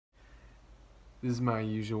This is my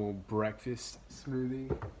usual breakfast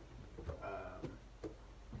smoothie.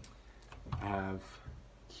 I have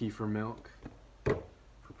kefir milk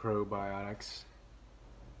for probiotics,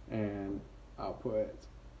 and I'll put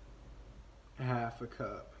half a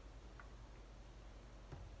cup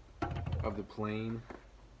of the plain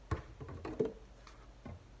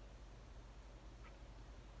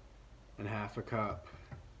and half a cup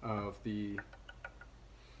of the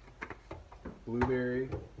blueberry.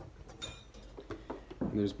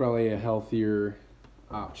 And there's probably a healthier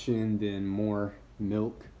option than more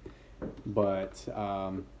milk, but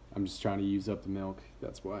I'm just trying to use up the milk.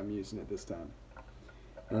 That's why I'm using it this time.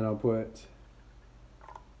 And then I'll put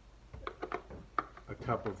a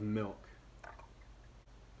cup of milk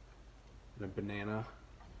and a banana,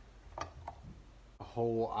 a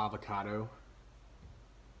whole avocado,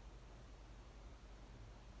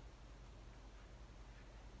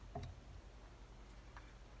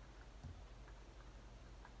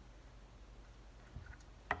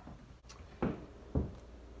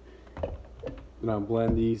 and I'll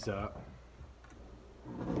blend these up.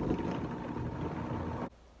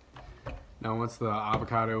 Now once the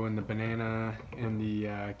avocado and the banana and the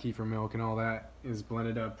kefir milk and all that is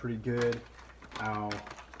blended up pretty good, I'll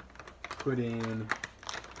put in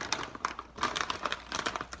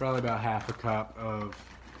probably about half a cup of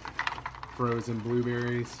frozen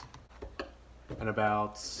blueberries and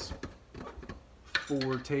about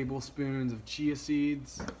 4 tablespoons of chia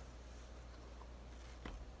seeds.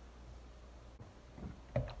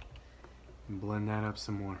 And blend that up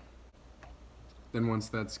some more. Then once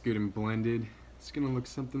that's good and blended, it's gonna look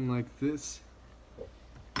something like this.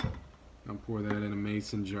 I'll pour that in a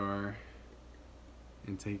mason jar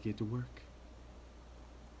and take it to work.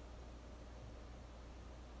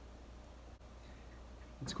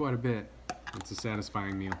 It's quite a bit. It's a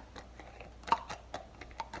satisfying meal.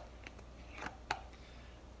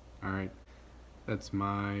 Alright, that's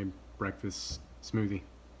my breakfast smoothie.